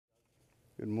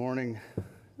Good morning.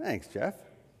 Thanks, Jeff.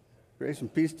 Grace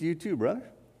and peace to you too, brother.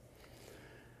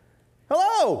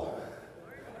 Hello.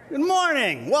 Good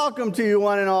morning. Welcome to you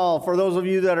one and all. For those of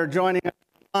you that are joining us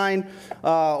online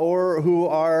or who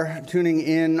are tuning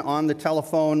in on the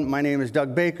telephone, my name is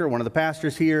Doug Baker, one of the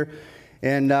pastors here.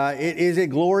 And it is a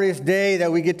glorious day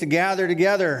that we get to gather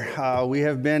together. We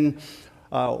have been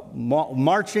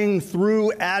marching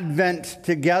through Advent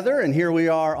together, and here we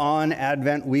are on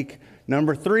Advent week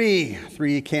number 3.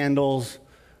 3 candles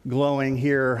glowing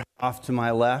here off to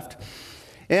my left.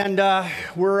 And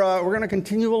we're going to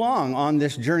continue along on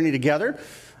this journey together.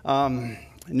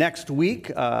 Next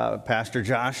week, Pastor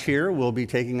Josh here will be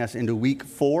taking us into week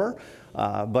 4,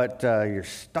 but you're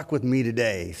stuck with me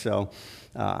today, so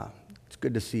it's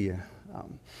good to see you.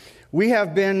 We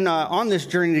have been on this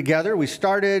journey together. We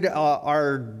started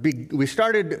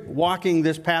walking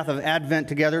this path of Advent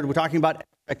together. We're talking about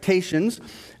expectations.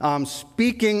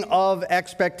 Speaking of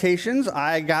expectations,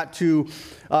 I got to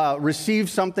receive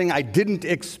something I didn't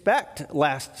expect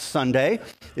last Sunday.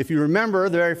 If you remember,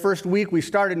 the very first week we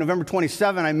started, November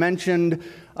 27, I mentioned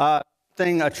a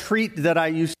treat that I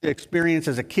used to experience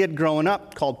as a kid growing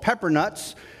up called pepper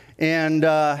nuts. And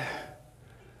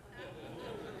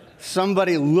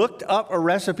somebody looked up a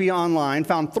recipe online,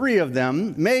 found 3 of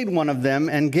them, made one of them,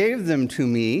 and gave them to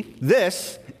me.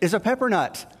 This is a pepper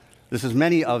nut. This is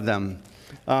many of them.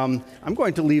 I'm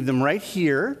going to leave them right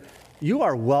here. You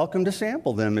are welcome to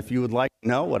sample them if you would like to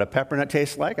know what a pepper nut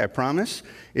tastes like, I promise.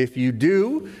 If you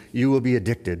do, you will be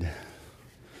addicted.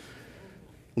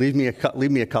 Leave me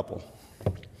a couple.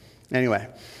 Anyway,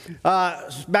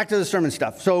 back to the sermon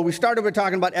stuff. So we started with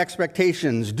talking about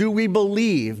expectations. Do we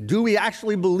believe? Do we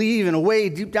actually believe in a way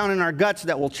deep down in our guts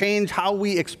that will change how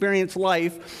we experience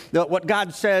life, that what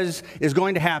God says is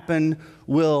going to happen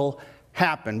will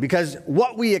happen? Because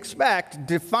what we expect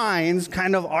defines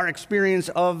kind of our experience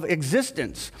of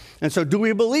existence. And so do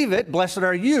we believe it? Blessed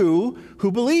are you who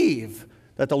believe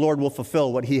that the Lord will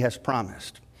fulfill what he has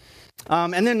promised.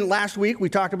 And then last week, we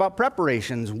talked about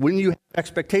preparations. When you have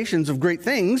expectations of great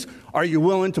things, are you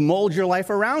willing to mold your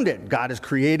life around it? God has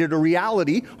created a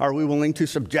reality. Are we willing to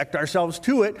subject ourselves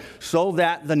to it so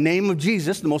that the name of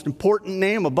Jesus, the most important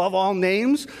name above all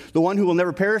names, the one who will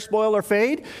never perish, spoil, or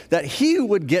fade, that he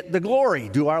would get the glory?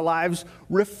 Do our lives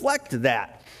reflect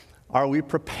that? Are we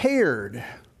prepared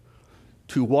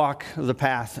to walk the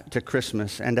path to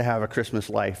Christmas and to have a Christmas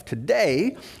life?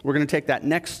 Today, we're going to take that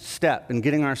next step in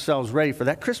getting ourselves ready for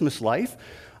that Christmas life.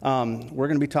 We're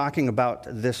going to be talking about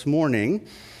this morning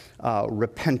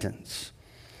repentance.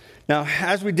 Now,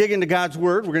 as we dig into God's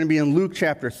Word, we're going to be in Luke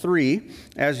chapter 3.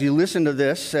 As you listen to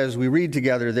this, as we read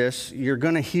together this, you're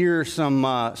going to hear some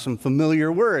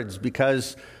familiar words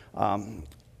because,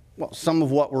 some of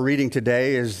what we're reading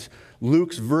today is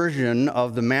Luke's version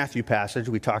of the Matthew passage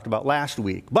we talked about last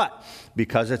week. But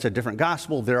because it's a different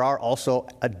gospel, there are also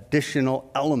additional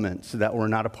elements that were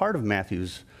not a part of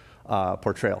Matthew's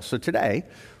portrayal. So today,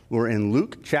 we're in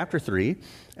Luke chapter 3,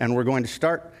 and we're going to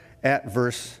start at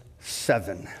verse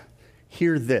 7.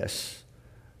 Hear this,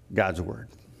 God's word.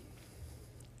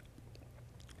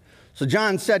 So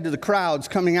John said to the crowds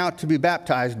coming out to be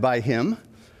baptized by him,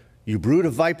 "You brood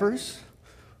of vipers,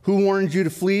 who warned you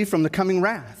to flee from the coming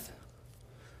wrath?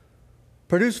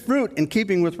 Produce fruit in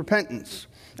keeping with repentance.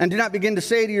 And do not begin to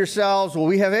say to yourselves, 'Well,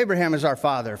 we have Abraham as our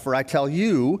father.' For I tell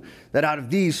you that out of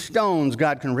these stones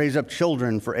God can raise up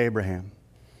children for Abraham.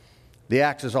 The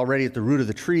axe is already at the root of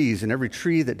the trees, and every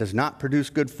tree that does not produce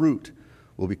good fruit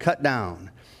will be cut down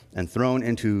and thrown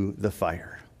into the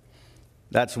fire."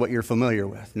 That's what you're familiar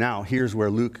with. Now, here's where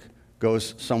Luke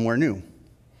goes somewhere new.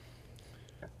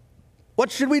 "What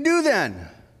should we do then?"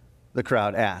 the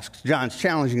crowd asks. John's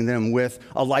challenging them with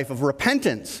a life of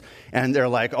repentance. And they're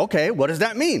like, okay, what does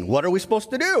that mean? What are we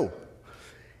supposed to do?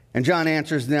 And John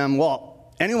answers them,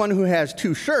 well, anyone who has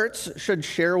 2 shirts should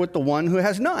share with the one who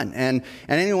has none. And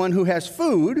anyone who has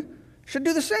food should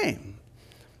do the same.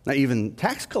 Now, even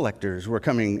tax collectors were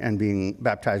coming and being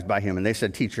baptized by him. And they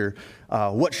said, "Teacher,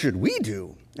 what should we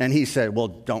do?" And he said, "Well,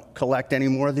 don't collect any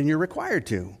more than you're required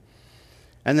to."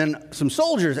 And then some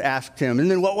soldiers asked him,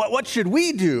 and then what should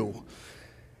we do?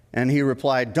 And he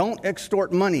replied, "Don't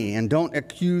extort money and don't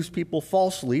accuse people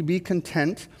falsely. Be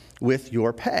content with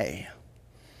your pay."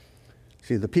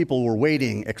 See, the people were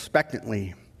waiting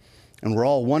expectantly and were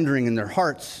all wondering in their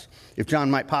hearts if John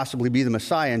might possibly be the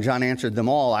Messiah. And John answered them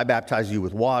all, "I baptize you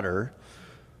with water,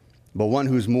 but one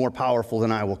who's more powerful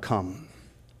than I will come,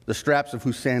 the straps of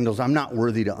whose sandals I'm not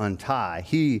worthy to untie.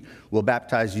 He will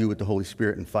baptize you with the Holy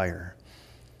Spirit and fire.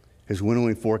 His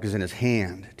winnowing fork is in his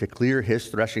hand to clear his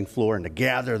threshing floor and to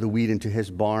gather the wheat into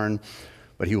his barn,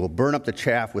 but he will burn up the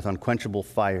chaff with unquenchable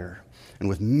fire. And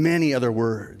with many other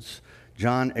words,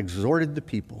 John exhorted the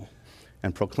people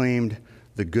and proclaimed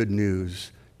the good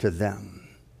news to them.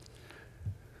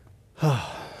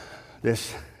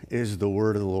 This is the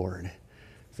word of the Lord.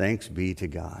 Thanks be to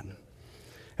God.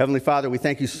 Heavenly Father, we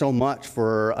thank you so much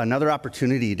for another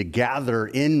opportunity to gather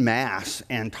in mass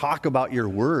and talk about your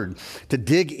word, to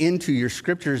dig into your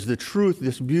scriptures, the truth,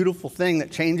 this beautiful thing that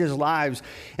changes lives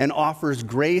and offers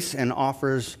grace and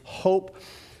offers hope,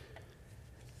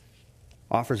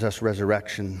 offers us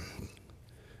resurrection,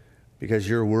 because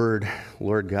your word,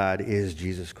 Lord God, is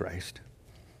Jesus Christ.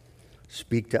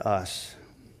 Speak to us.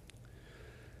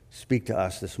 Speak to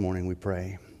us this morning, we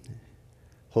pray.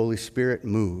 Holy Spirit,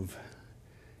 move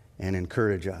and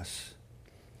encourage us.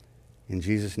 In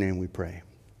Jesus' name we pray.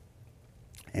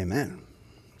 Amen.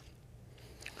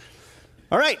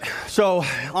 All right, so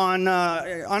on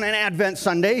an Advent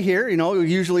Sunday here,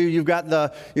 usually you've got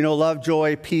the, love,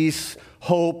 joy, peace,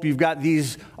 hope. You've got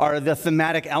these are the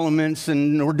thematic elements,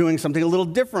 and we're doing something a little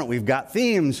different. We've got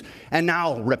themes. And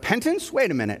now repentance?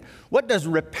 Wait a minute. What does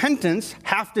repentance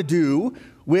have to do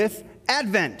with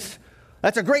Advent?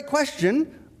 That's a great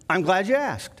question. I'm glad you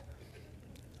asked.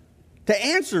 To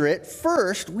answer it,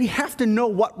 first, we have to know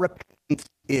what repentance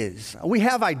is. We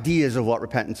have ideas of what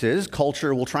repentance is.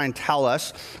 Culture will try and tell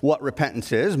us what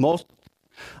repentance is. Most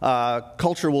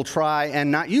culture will try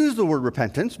and not use the word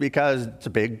repentance because it's a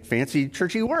big, fancy,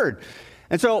 churchy word.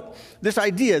 And so this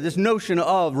idea, this notion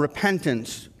of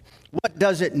repentance, what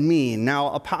does it mean?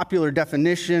 Now, a popular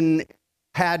definition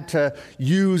had to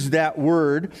use that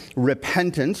word,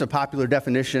 repentance. A popular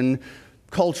definition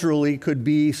culturally could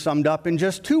be summed up in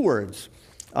just two words.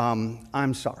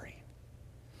 I'm sorry.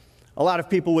 A lot of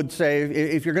people would say,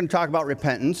 if you're going to talk about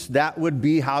repentance, that would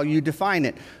be how you define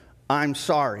it. I'm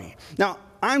sorry. Now,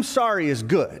 I'm sorry is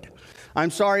good.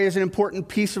 I'm sorry is an important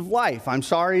piece of life. I'm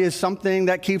sorry is something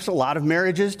that keeps a lot of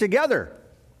marriages together.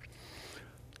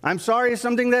 I'm sorry is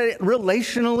something that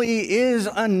relationally is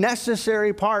a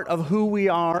necessary part of who we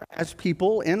are as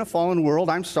people in a fallen world.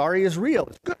 I'm sorry is real.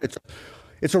 It's good.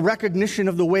 It's a recognition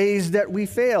of the ways that we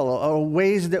fail, of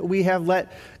ways that we have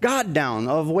let God down,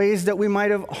 of ways that we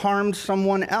might have harmed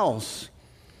someone else.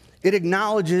 It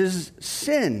acknowledges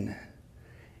sin.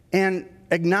 And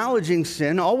acknowledging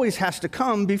sin always has to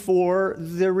come before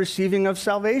the receiving of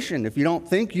salvation. If you don't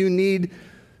think you need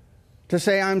to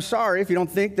say, I'm sorry, if you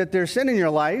don't think that there's sin in your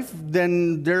life,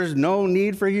 then there's no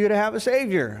need for you to have a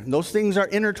Savior. Those things are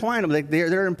intertwined.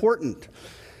 They're important.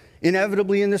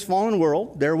 Inevitably, in this fallen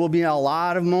world, there will be a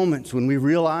lot of moments when we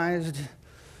realized,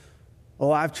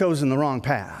 I've chosen the wrong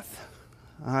path.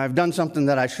 I've done something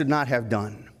that I should not have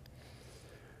done.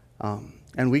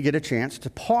 And we get a chance to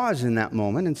pause in that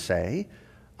moment and say,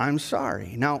 I'm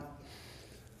sorry. Now,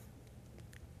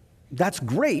 that's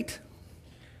great,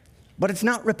 but it's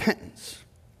not repentance.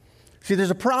 See, there's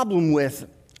a problem with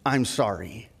I'm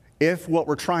sorry if what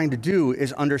we're trying to do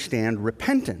is understand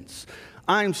repentance.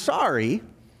 I'm sorry,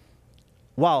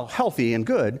 while healthy and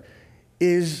good,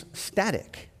 is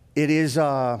static. It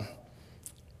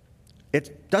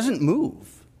doesn't move.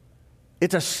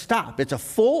 It's a stop. It's a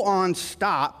full-on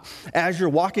stop as you're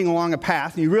walking along a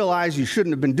path and you realize you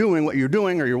shouldn't have been doing what you're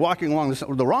doing, or you're walking along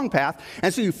the wrong path,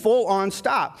 and so you full-on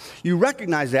stop. You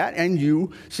recognize that and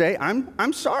you say,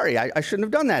 I'm sorry, I shouldn't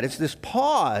have done that. It's this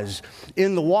pause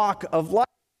in the walk of life,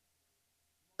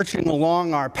 marching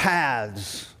along our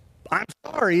paths. I'm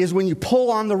sorry is when you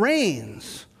pull on the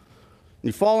reins.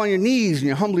 You fall on your knees and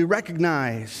you humbly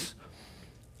recognize,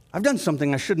 I've done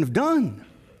something I shouldn't have done.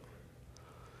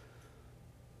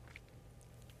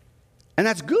 And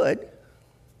that's good.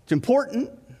 It's important,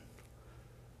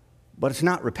 but it's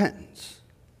not repentance.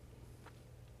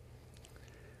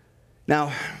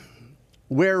 Now,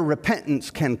 where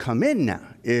repentance can come in now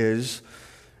is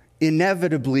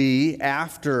inevitably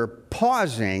after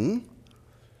pausing,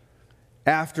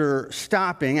 after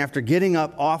stopping, after getting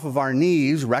up off of our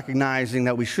knees, recognizing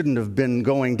that we shouldn't have been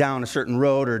going down a certain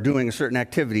road or doing a certain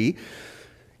activity,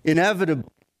 inevitably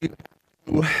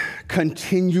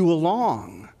continue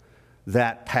along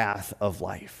that path of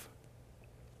life.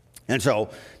 And so,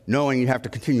 knowing you have to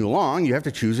continue along, you have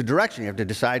to choose a direction. You have to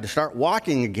decide to start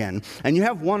walking again. And you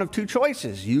have one of two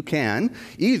choices. You can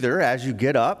either, as you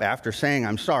get up after saying,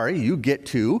 I'm sorry, you get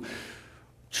to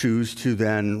choose to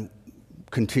then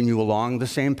continue along the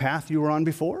same path you were on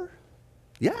before.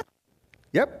 Yeah.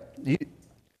 Yep.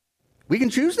 We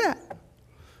can choose that.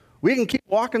 We can keep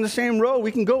walking the same road.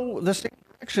 We can go the same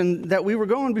direction that we were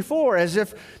going before, as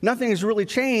if nothing has really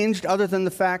changed other than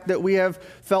the fact that we have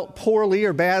felt poorly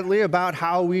or badly about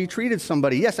how we treated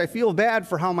somebody. Yes, I feel bad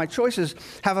for how my choices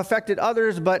have affected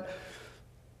others, but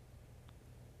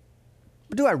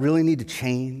But do I really need to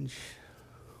change?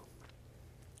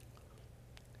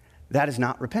 That is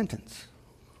not repentance.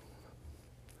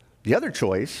 The other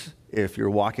choice, if you're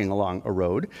walking along a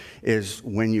road, is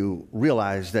when you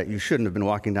realize that you shouldn't have been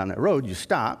walking down that road, you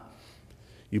stop,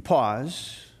 you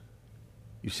pause,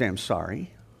 you say, I'm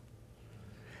sorry.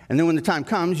 And then when the time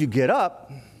comes, you get up.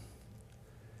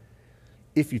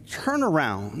 If you turn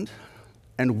around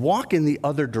and walk in the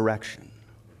other direction,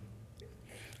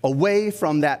 away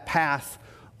from that path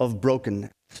of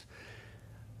brokenness,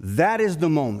 that is the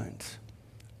moment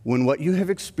when what you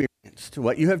have experienced,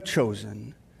 what you have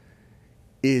chosen,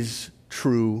 is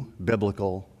true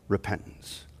biblical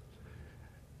repentance.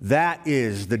 That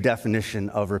is the definition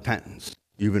of repentance.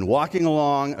 You've been walking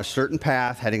along a certain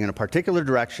path, heading in a particular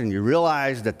direction. You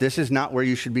realize that this is not where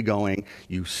you should be going.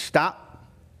 You stop,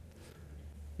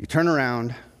 you turn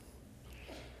around,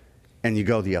 and you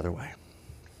go the other way.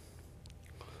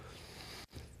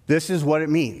 This is what it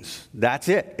means. That's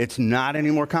it. It's not any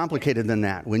more complicated than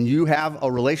that. When you have a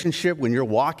relationship, when you're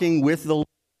walking with the Lord,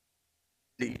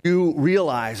 you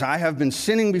realize, I have been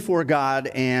sinning before God,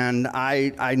 and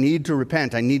I need to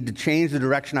repent. I need to change the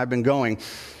direction I've been going.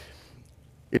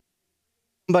 If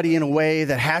somebody in a way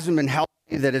that hasn't been healthy,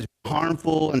 that is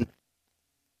harmful, and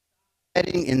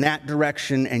heading in that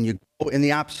direction, and you go in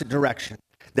the opposite direction,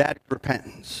 that is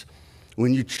repentance.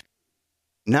 When you choose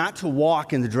not to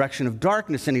walk in the direction of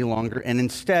darkness any longer, and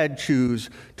instead choose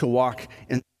to walk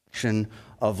in the direction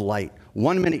of light.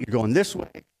 1 minute you're going this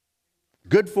way,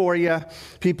 good for you,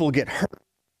 people get hurt.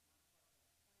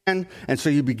 And so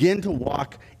you begin to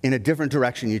walk in a different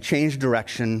direction. You change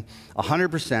direction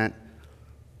 100%,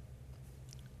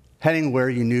 heading where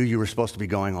you knew you were supposed to be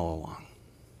going all along.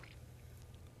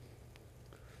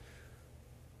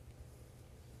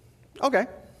 Okay.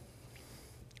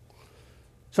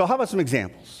 So how about some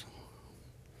examples?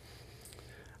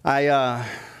 I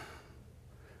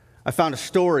found a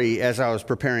story as I was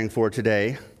preparing for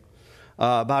today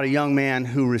about a young man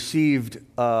who received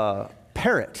a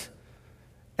parrot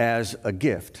as a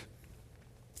gift.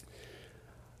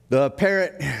 The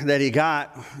parrot that he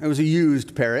got, it was a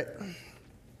used parrot.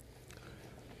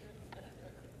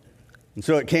 And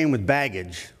so it came with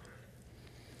baggage.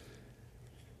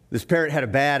 This parrot had a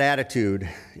bad attitude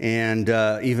and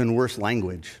even worse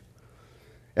language.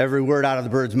 Every word out of the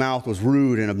bird's mouth was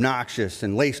rude and obnoxious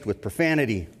and laced with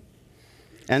profanity.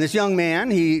 And this young man,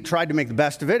 he tried to make the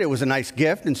best of it. It was a nice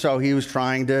gift, and so he was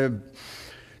trying to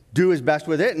do his best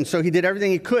with it. And so he did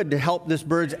everything he could to help this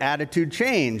bird's attitude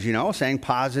change, saying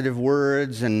positive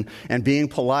words and being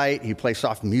polite. He played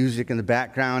soft music in the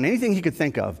background, anything he could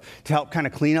think of to help kind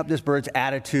of clean up this bird's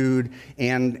attitude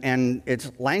and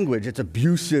its language, its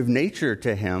abusive nature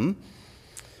to him.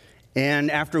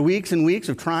 And after weeks and weeks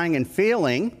of trying and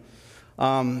failing,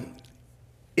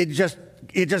 it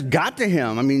just got to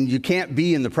him. I mean, you can't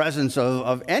be in the presence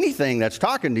of anything that's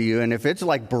talking to you. And if it's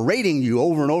like berating you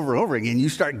over and over and over again, you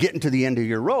start getting to the end of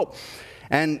your rope.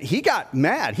 And he got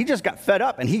mad. He just got fed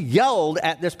up, and he yelled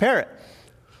at this parrot.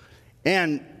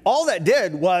 And all that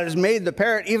did was made the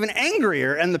parrot even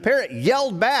angrier, and the parrot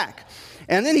yelled back.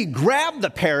 And then he grabbed the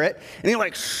parrot, and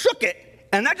he shook it,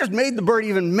 and that just made the bird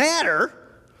even madder.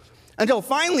 Until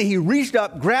finally he reached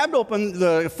up, grabbed open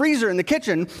the freezer in the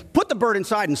kitchen, put the bird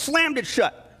inside, and slammed it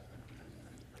shut.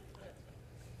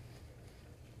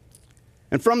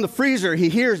 And from the freezer, he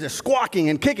hears this squawking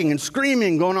and kicking and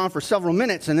screaming going on for several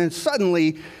minutes, and then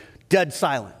suddenly, dead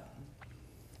silent.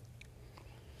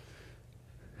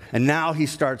 And now he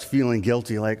starts feeling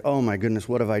guilty, like, oh my goodness,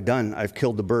 what have I done? I've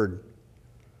killed the bird.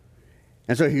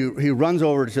 And so he runs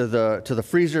over to the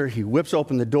freezer, he whips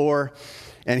open the door,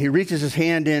 and he reaches his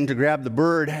hand in to grab the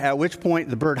bird, at which point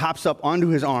the bird hops up onto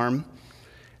his arm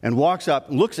and walks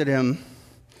up, looks at him,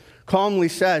 calmly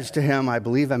says to him, I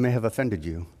believe I may have offended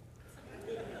you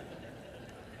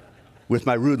with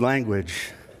my rude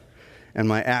language and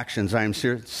my actions. I am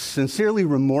sincerely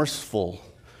remorseful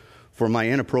for my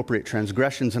inappropriate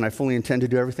transgressions, and I fully intend to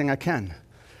do everything I can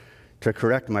to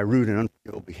correct my rude and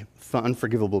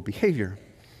unforgivable behavior.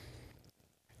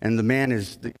 And the man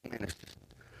is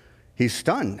he's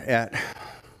stunned at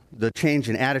the change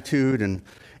in attitude, and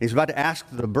he's about to ask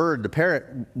the bird, the parrot,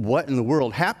 what in the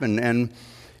world happened. And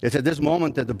it's at this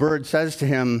moment that the bird says to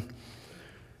him,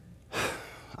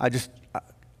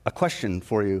 a question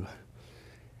for you.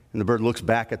 And the bird looks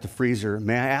back at the freezer.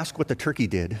 May I ask what the turkey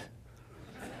did?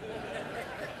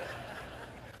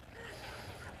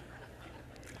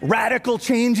 Radical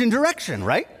change in direction,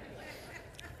 right?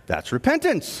 That's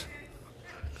repentance.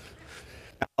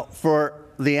 Now, for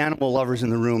the animal lovers in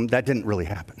the room, that didn't really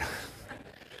happen.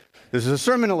 This is a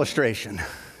sermon illustration.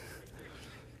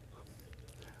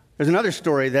 There's another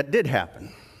story that did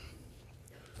happen.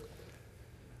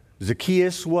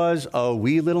 Zacchaeus was a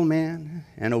wee little man,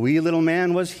 and a wee little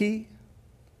man was he.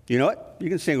 You know it? You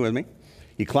can sing with me.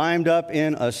 He climbed up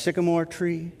in a sycamore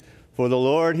tree, for the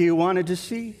Lord he wanted to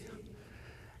see.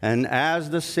 And as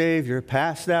the Savior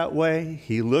passed that way,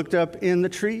 he looked up in the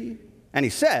tree, and he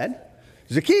said,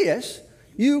 Zacchaeus,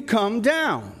 you come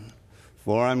down,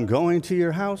 for I'm going to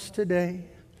your house today.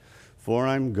 For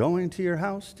I'm going to your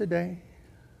house today.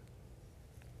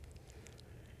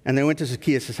 And they went to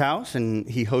Zacchaeus' house, and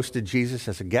he hosted Jesus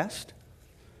as a guest.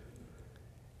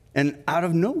 And out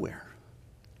of nowhere,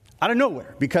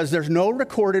 because there's no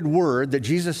recorded word that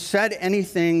Jesus said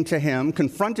anything to him,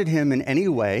 confronted him in any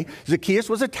way, Zacchaeus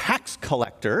was a tax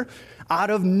collector. Out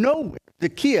of nowhere,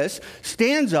 Zacchaeus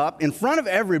stands up in front of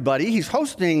everybody. He's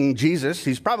hosting Jesus.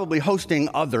 He's probably hosting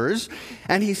others.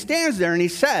 And he stands there and he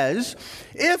says,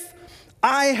 if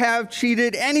I have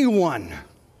cheated anyone.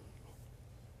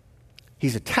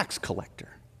 He's a tax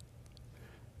collector.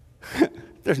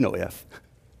 There's no if.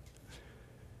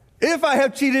 If I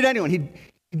have cheated anyone, he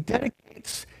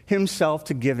dedicates himself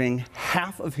to giving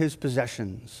half of his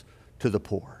possessions to the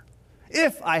poor.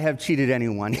 If I have cheated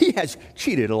anyone, he has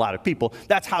cheated a lot of people.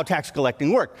 That's how tax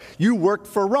collecting worked. You worked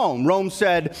for Rome. Rome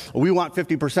said, we want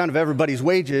 50% of everybody's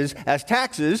wages as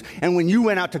taxes. And when you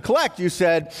went out to collect, you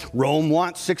said, Rome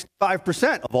wants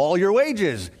 65% of all your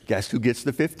wages. Guess who gets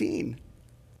the 15?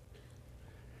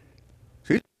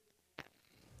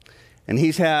 And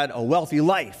he's had a wealthy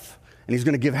life, and he's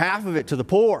going to give half of it to the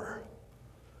poor.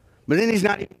 But then he's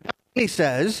not even done. He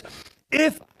says,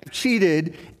 if I've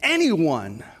cheated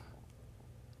anyone,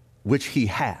 which he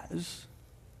has,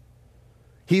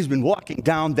 he's been walking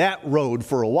down that road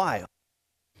for a while,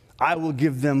 I will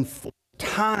give them 4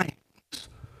 times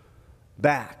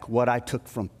back what I took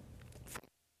from.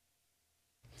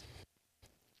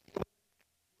 He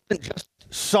wasn't just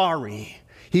sorry.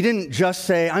 He didn't just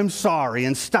say, I'm sorry,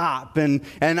 and stop, and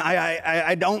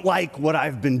I don't like what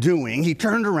I've been doing. He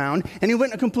turned around, and he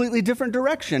went in a completely different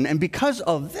direction. And because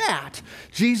of that,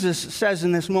 Jesus says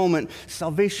in this moment,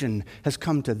 salvation has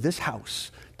come to this house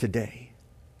today.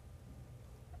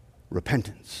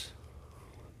 Repentance.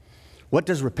 What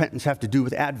does repentance have to do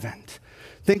with Advent?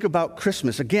 Think about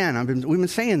Christmas. Again, we've been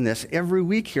saying this every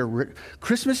week here.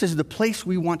 Christmas is the place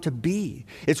we want to be.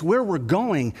 It's where we're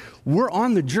going. We're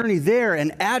on the journey there,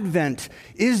 and Advent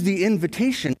is the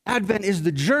invitation. Advent is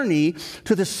the journey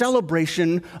to the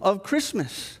celebration of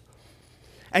Christmas.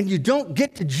 And you don't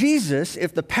get to Jesus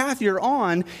if the path you're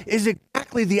on is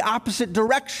exactly the opposite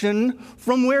direction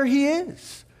from where he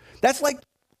is. That's like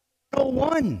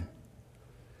 101.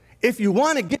 If you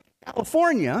want to get to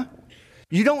California,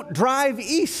 you don't drive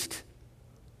east.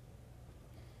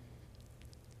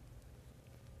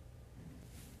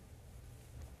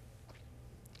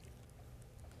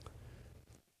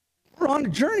 We're on a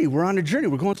journey. We're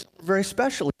going somewhere very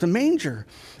special. It's a manger.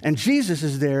 And Jesus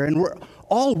is there, and we're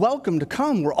all welcome to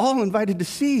come. We're all invited to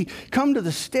see. Come to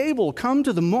the stable. Come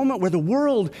to the moment where the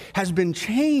world has been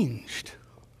changed.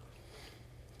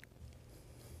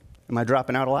 Am I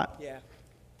dropping out a lot? Yeah.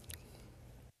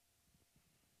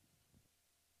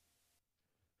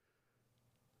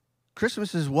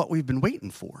 Christmas is what we've been waiting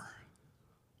for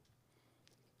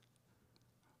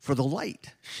the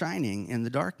light shining in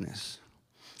the darkness.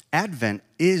 Advent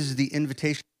is the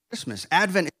invitation to Christmas.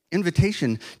 Advent is the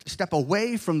invitation to step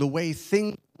away from the way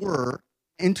things were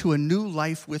into a new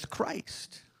life with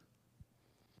Christ.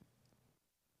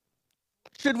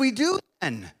 What should we do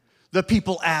then? The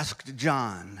people asked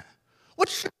John. What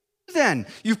should we do then?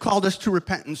 You've called us to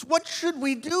repentance. What should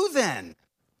we do then?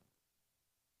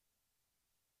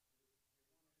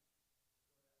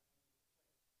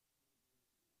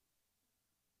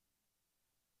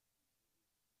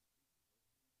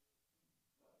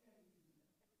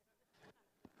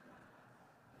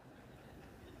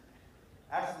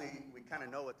 Actually, we kind of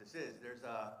know what this is. There's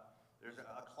a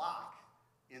clock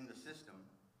in the system,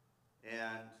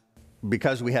 and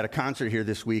because we had a concert here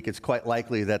this week, it's quite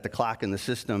likely that the clock in the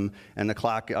system and the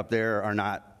clock up there are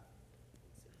not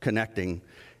connecting.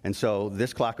 And so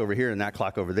this clock over here and that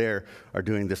clock over there are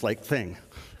doing this like thing.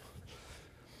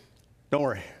 Don't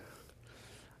worry.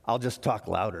 I'll just talk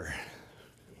louder.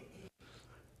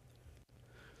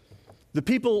 The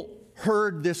people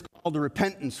heard this call to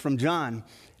repentance from John,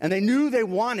 and they knew they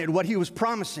wanted what he was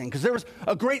promising because there was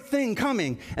a great thing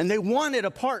coming, and they wanted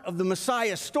a part of the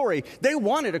Messiah story. They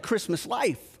wanted a Christmas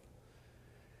life.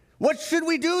 What should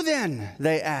we do then?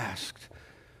 They asked.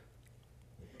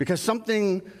 Because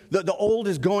the old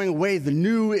is going away, the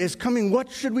new is coming.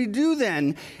 What should we do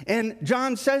then? And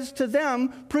John says to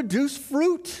them, produce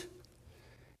fruit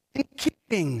in keeping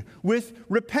with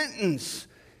repentance.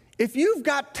 If you've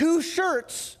got 2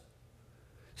 shirts,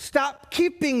 stop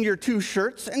keeping your 2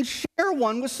 shirts and share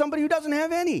one with somebody who doesn't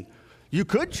have any. You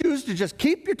could choose to just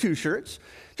keep your 2 shirts,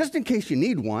 just in case you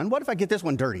need one. What if I get this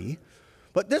one dirty?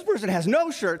 But this person has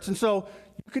no shirts, and so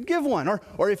you could give one.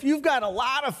 Or if you've got a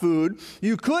lot of food,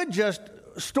 you could just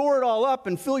store it all up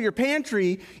and fill your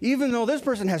pantry, even though this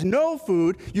person has no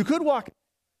food. You could walk.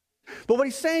 But what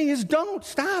he's saying is don't.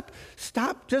 Stop.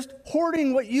 Stop just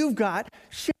hoarding what you've got.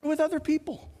 Share with other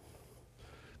people.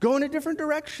 Go in a different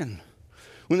direction.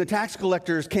 When the tax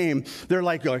collectors came, they're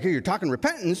like, hey, you're talking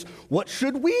repentance. What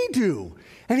should we do?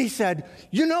 And he said,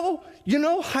 you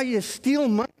know how you steal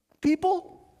money from people?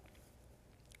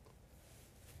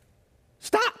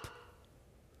 Stop.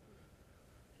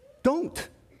 Don't.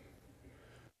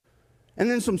 And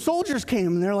then some soldiers came,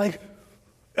 and they're like,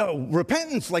 oh,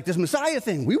 repentance, like this Messiah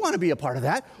thing. We want to be a part of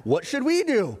that. What should we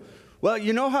do? Well,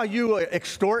 you know how you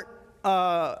extort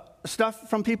stuff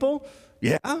from people?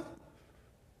 Yeah.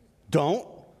 Don't.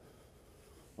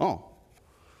 Oh.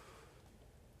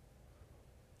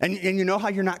 And you know how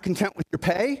you're not content with your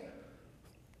pay?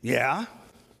 Yeah.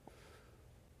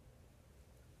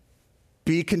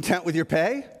 Be content with your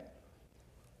pay?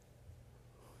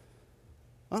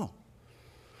 Oh.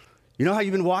 You know how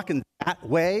you've been walking that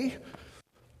way?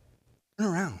 Turn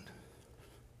around.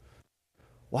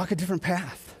 Walk a different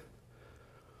path.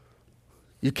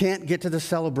 You can't get to the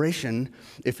celebration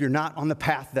if you're not on the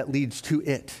path that leads to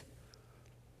it.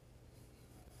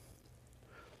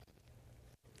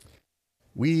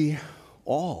 We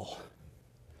all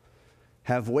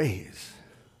have ways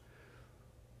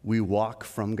we walk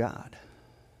from God.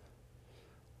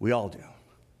 We all do.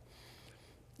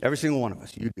 Every single one of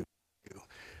us, you do.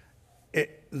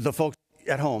 The folks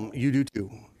at home, you do too.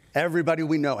 Everybody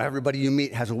we know, everybody you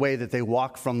meet has a way that they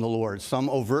walk from the Lord. Some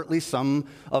overtly, some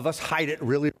of us hide it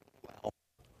really well.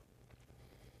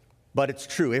 But it's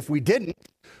true. If we didn't,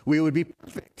 we would be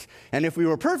perfect. And if we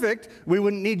were perfect, we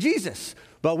wouldn't need Jesus.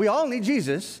 But we all need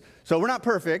Jesus, so we're not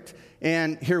perfect,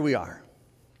 and here we are.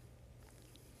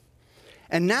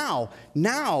 And now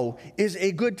is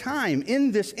a good time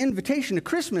in this invitation to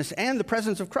Christmas and the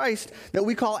presence of Christ that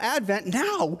we call Advent.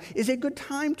 Now is a good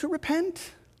time to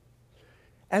repent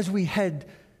as we head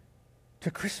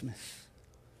to Christmas.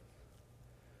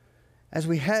 As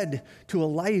we head to a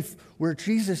life where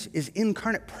Jesus is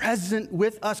incarnate, present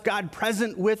with us, God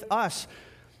present with us.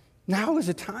 Now is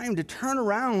a time to turn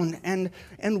around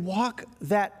and walk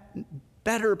that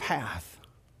better path.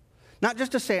 Not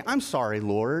just to say, I'm sorry,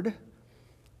 Lord,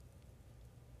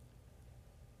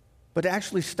 but to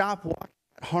actually stop walking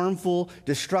that harmful,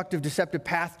 destructive, deceptive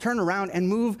path, turn around and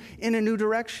move in a new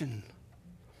direction.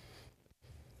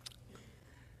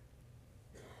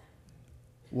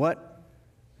 What?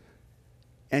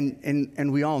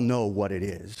 And we all know what it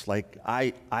is. Like,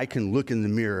 I can look in the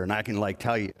mirror and I can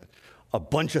tell you a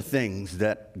bunch of things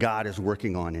that God is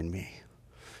working on in me.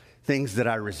 Things that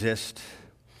I resist,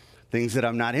 things that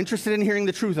I'm not interested in hearing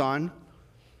the truth on.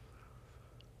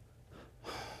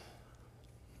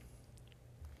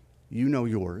 You know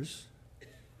yours.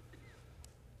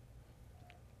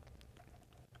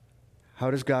 How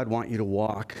does God want you to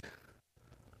walk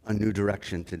a new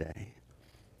direction today?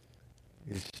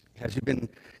 Has he been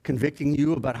convicting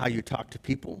you about how you talk to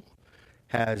people?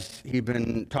 Has he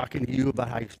been talking to you about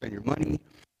how you spend your money?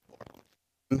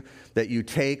 Or that you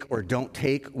take or don't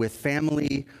take with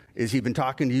family? Has he been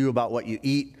talking to you about what you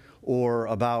eat or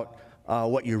about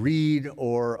what you read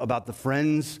or about the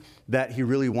friends that he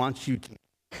really wants you to make?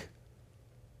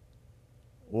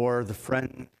 Or the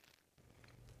friend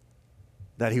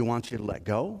that he wants you to let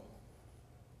go?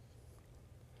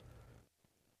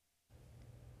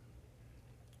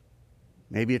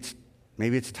 Maybe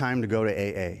it's time to go to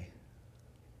AA.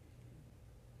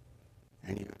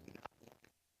 And you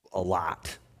a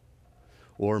lot.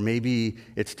 Or maybe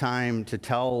it's time to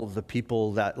tell the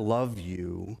people that love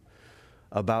you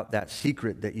about that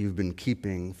secret that you've been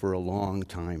keeping for a long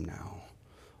time now.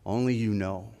 Only you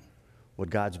know what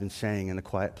God's been saying in the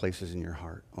quiet places in your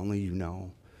heart. Only you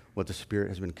know what the Spirit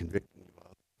has been convicting you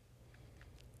of.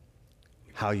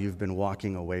 How you've been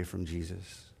walking away from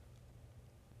Jesus.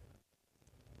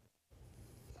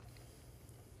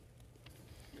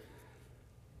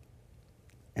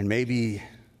 And maybe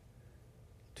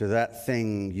to that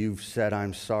thing you've said,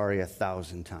 I'm sorry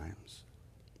 1,000 times.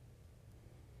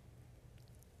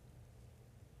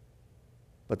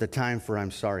 But the time for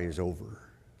I'm sorry is over.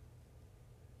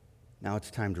 Now it's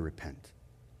time to repent.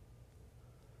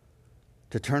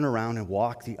 To turn around and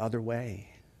walk the other way.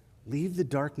 Leave the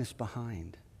darkness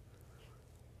behind.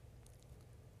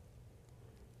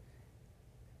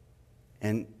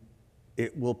 And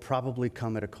it will probably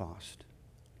come at a cost.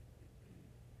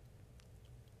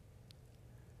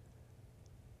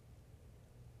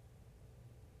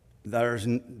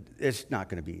 It's not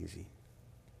going to be easy.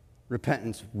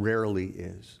 Repentance rarely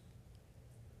is.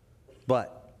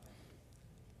 But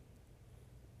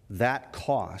that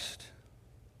cost,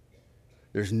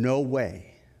 there's no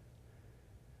way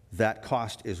that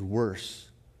cost is worse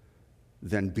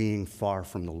than being far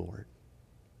from the Lord.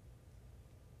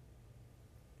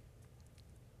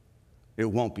 It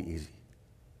won't be easy.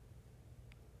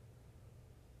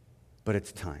 But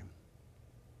it's time.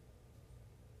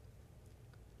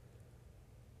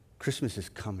 Christmas is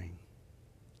coming.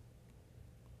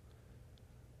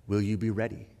 Will you be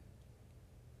ready?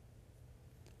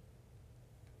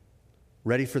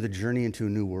 Ready for the journey into a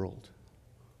new world?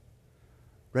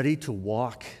 Ready to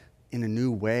walk in a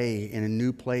new way, in a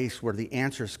new place where the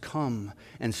answers come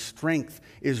and strength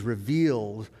is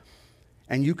revealed,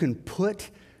 and you can put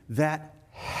that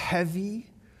heavy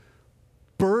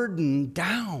burden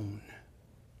down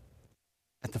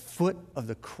at the foot of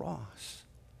the cross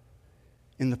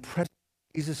in the presence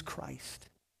of Jesus Christ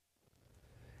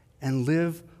and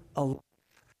live a life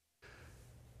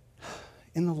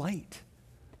in the light.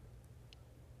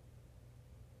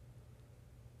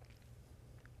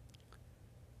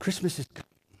 Christmas is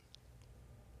coming.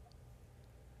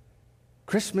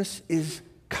 Christmas is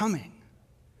coming.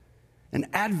 And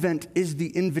Advent is the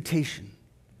invitation.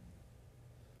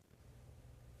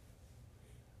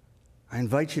 I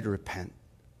invite you to repent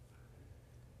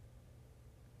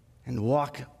and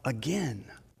walk again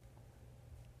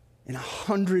in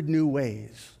 100 new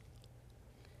ways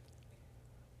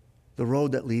the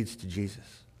road that leads to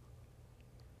Jesus.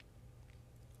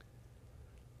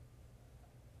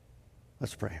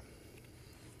 Let's pray.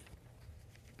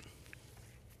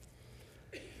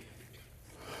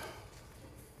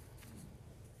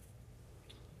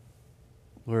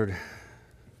 Lord,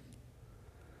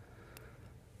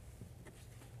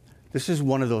 this is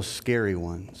one of those scary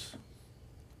ones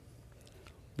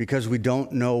because we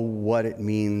don't know what it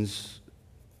means.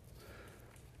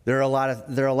 There are a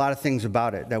lot of things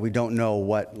about it that we don't know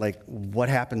what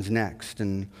happens next,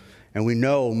 and we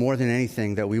know more than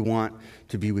anything that we want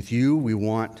to be with you. We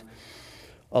want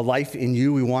a life in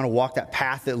you. We want to walk that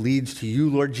path that leads to you,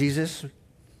 Lord Jesus.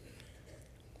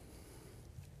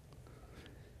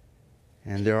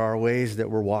 And there are ways that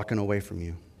we're walking away from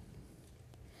you.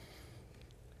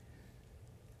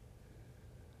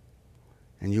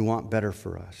 And you want better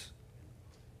for us.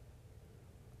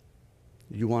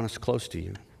 You want us close to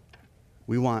you.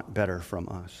 We want better from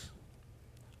us.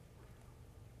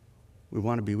 We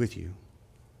want to be with you.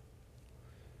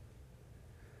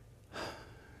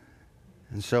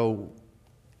 And so,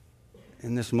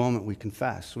 in this moment, we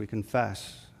confess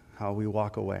how we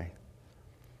walk away.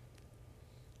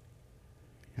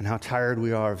 And how tired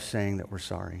we are of saying that we're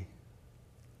sorry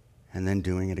and then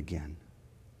doing it again.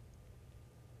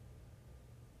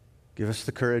 Give us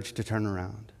the courage to turn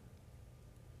around,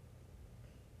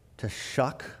 to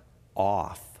shuck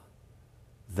off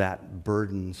that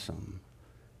burdensome,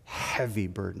 heavy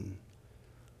burden,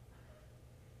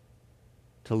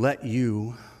 to let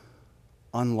you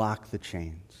unlock the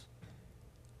chains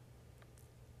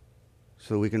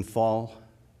so that we can fall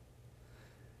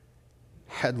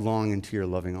headlong into your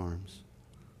loving arms.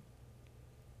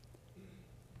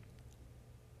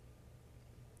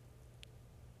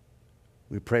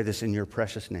 We pray this in your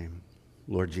precious name,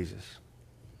 Lord Jesus.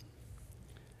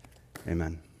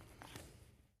 Amen.